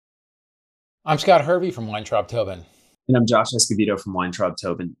I'm Scott Hervey from Weintraub Tobin. And I'm Josh Escovedo from Weintraub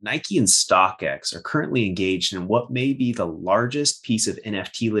Tobin. Nike and StockX are currently engaged in what may be the largest piece of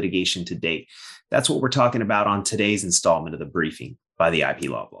NFT litigation to date. That's what we're talking about on today's installment of the briefing by the IP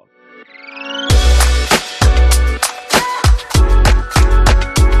Law Blog.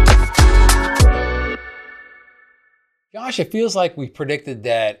 Josh, it feels like we predicted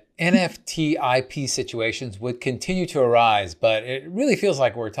that NFT IP situations would continue to arise, but it really feels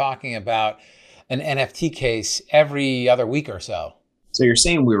like we're talking about an NFT case every other week or so. So you're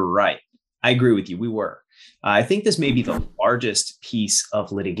saying we were right. I agree with you. We were. I think this may be the largest piece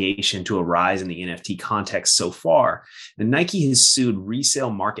of litigation to arise in the NFT context so far. And Nike has sued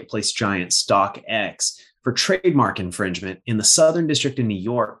resale marketplace giant StockX for trademark infringement in the Southern District of New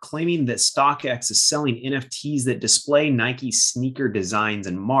York, claiming that StockX is selling NFTs that display Nike's sneaker designs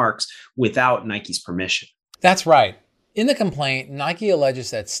and marks without Nike's permission. That's right. In the complaint, Nike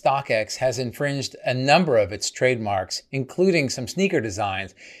alleges that StockX has infringed a number of its trademarks, including some sneaker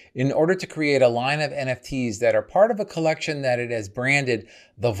designs, in order to create a line of NFTs that are part of a collection that it has branded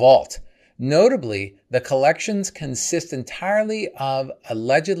The Vault. Notably, the collections consist entirely of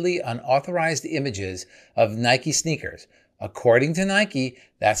allegedly unauthorized images of Nike sneakers. According to Nike,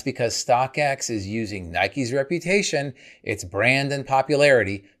 that's because StockX is using Nike's reputation, its brand and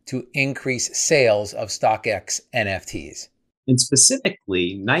popularity to increase sales of StockX NFTs. And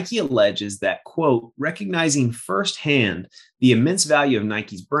specifically, Nike alleges that, quote, recognizing firsthand the immense value of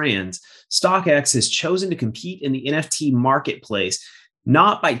Nike's brands, StockX has chosen to compete in the NFT marketplace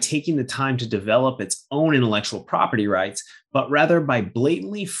not by taking the time to develop its own intellectual property rights, but rather by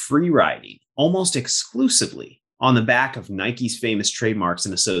blatantly free riding, almost exclusively, on the back of Nike's famous trademarks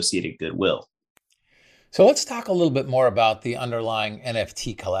and associated goodwill. So let's talk a little bit more about the underlying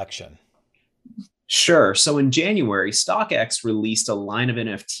NFT collection. Sure. So in January, StockX released a line of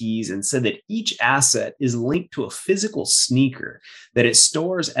NFTs and said that each asset is linked to a physical sneaker that it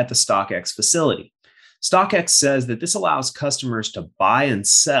stores at the StockX facility. StockX says that this allows customers to buy and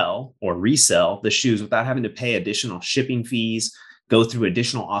sell or resell the shoes without having to pay additional shipping fees, go through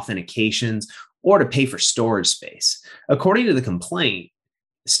additional authentications, or to pay for storage space. According to the complaint,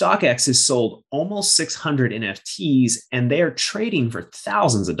 StockX has sold almost 600 NFTs and they are trading for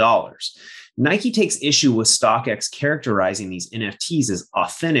thousands of dollars. Nike takes issue with StockX characterizing these NFTs as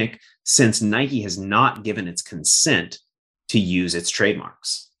authentic since Nike has not given its consent to use its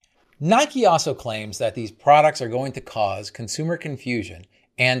trademarks. Nike also claims that these products are going to cause consumer confusion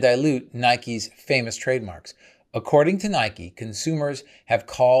and dilute Nike's famous trademarks. According to Nike, consumers have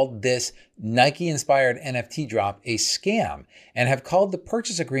called this Nike-inspired NFT drop a scam and have called the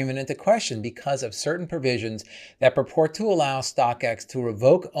purchase agreement into question because of certain provisions that purport to allow StockX to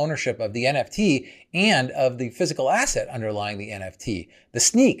revoke ownership of the NFT and of the physical asset underlying the NFT, the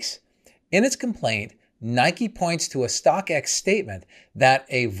sneaks. In its complaint, Nike points to a StockX statement that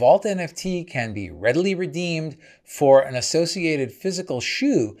a Vault NFT can be readily redeemed for an associated physical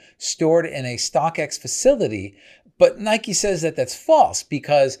shoe stored in a StockX facility, but Nike says that that's false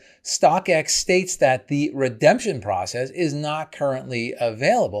because StockX states that the redemption process is not currently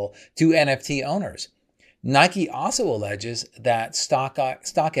available to NFT owners. Nike also alleges that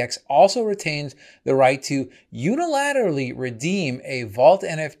StockX also retains the right to unilaterally redeem a Vault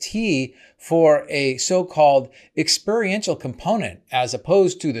NFT for a so-called experiential component as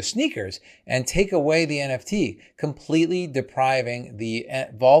opposed to the sneakers and take away the NFT, completely depriving the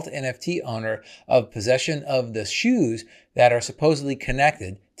Vault NFT owner of possession of the shoes that are supposedly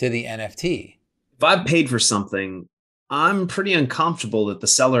connected to the NFT. If I've paid for something, I'm pretty uncomfortable that the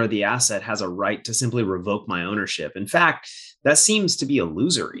seller of the asset has a right to simply revoke my ownership. In fact, that seems to be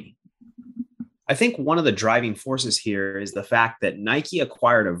illusory. I think one of the driving forces here is the fact that Nike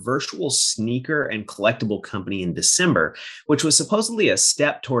acquired a virtual sneaker and collectible company in December, which was supposedly a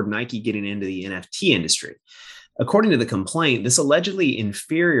step toward Nike getting into the NFT industry. According to the complaint, this allegedly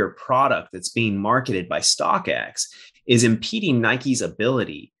inferior product that's being marketed by StockX is impeding Nike's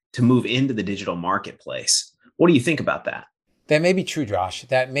ability to move into the digital marketplace. What do you think about that? That may be true, Josh.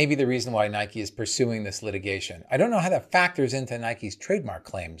 That may be the reason why Nike is pursuing this litigation. I don't know how that factors into Nike's trademark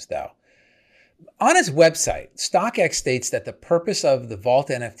claims, though. On its website, StockX states that the purpose of the Vault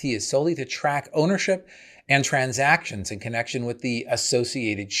NFT is solely to track ownership and transactions in connection with the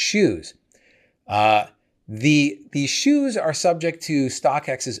associated shoes. These shoes are subject to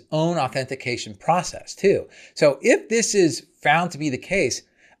StockX's own authentication process, too. So if this is found to be the case,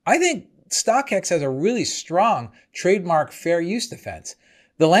 I think StockX has a really strong trademark fair use defense.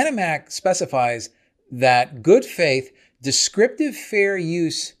 The Lanham Act specifies that good faith, descriptive fair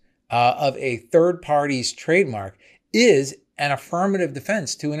use of a third party's trademark is an affirmative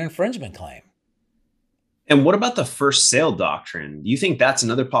defense to an infringement claim. And what about the first sale doctrine? Do you think that's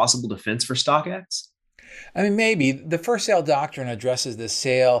another possible defense for StockX? I mean, maybe. The first sale doctrine addresses the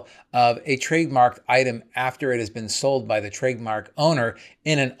sale of a trademarked item after it has been sold by the trademark owner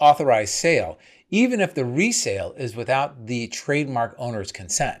in an authorized sale, even if the resale is without the trademark owner's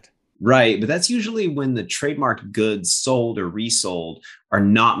consent. Right, but that's usually when the trademarked goods sold or resold are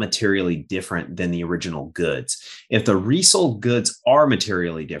not materially different than the original goods. If the resold goods are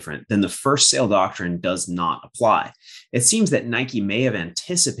materially different, then the first sale doctrine does not apply. It seems that Nike may have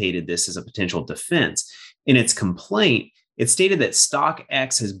anticipated this as a potential defense. In its complaint, it stated that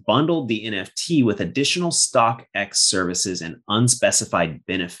StockX has bundled the NFT with additional StockX services and unspecified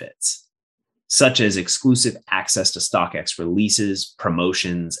benefits, such as exclusive access to StockX releases,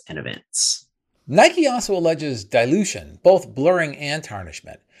 promotions, and events. Nike also alleges dilution, both blurring and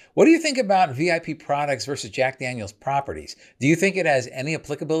tarnishment. What do you think about VIP products versus Jack Daniel's properties? Do you think it has any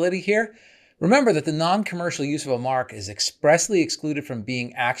applicability here? Remember that the non-commercial use of a mark is expressly excluded from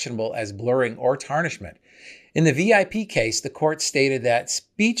being actionable as blurring or tarnishment. In the VIP case, the court stated that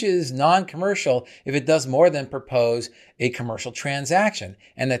speech is non-commercial if it does more than propose a commercial transaction,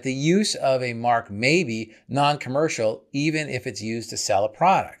 and that the use of a mark may be non-commercial even if it's used to sell a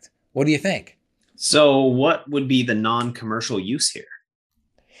product. What do you think? So, what would be the non commercial use here?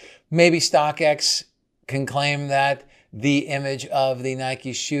 Maybe StockX can claim that the image of the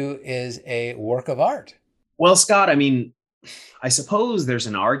Nike shoe is a work of art. Well, Scott, I mean, I suppose there's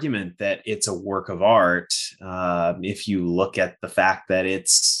an argument that it's a work of art if you look at the fact that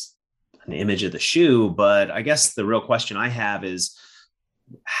it's an image of the shoe. But I guess the real question I have is,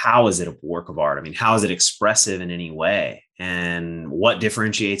 how is it a work of art? I mean, how is it expressive in any way? And what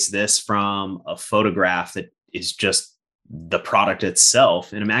differentiates this from a photograph that is just the product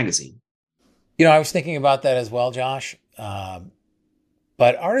itself in a magazine? I was thinking about that as well, Josh.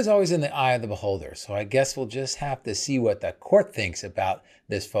 But art is always in the eye of the beholder. So I guess we'll just have to see what the court thinks about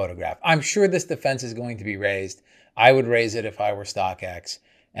this photograph. I'm sure this defense is going to be raised. I would raise it if I were StockX,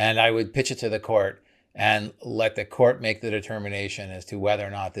 and I would pitch it to the court and let the court make the determination as to whether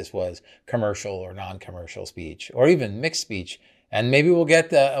or not this was commercial or non-commercial speech, or even mixed speech. And maybe we'll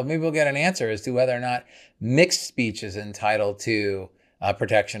get an answer as to whether or not mixed speech is entitled to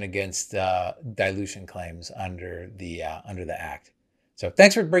protection against dilution claims under the act. So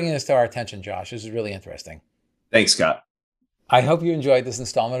thanks for bringing this to our attention, Josh. This is really interesting. Thanks, Scott. I hope you enjoyed this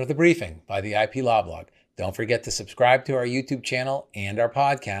installment of The Briefing by the IP Law Blog. Don't forget to subscribe to our YouTube channel and our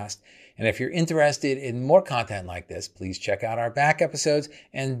podcast. And if you're interested in more content like this, please check out our back episodes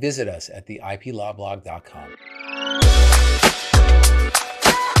and visit us at theiplawblog.com.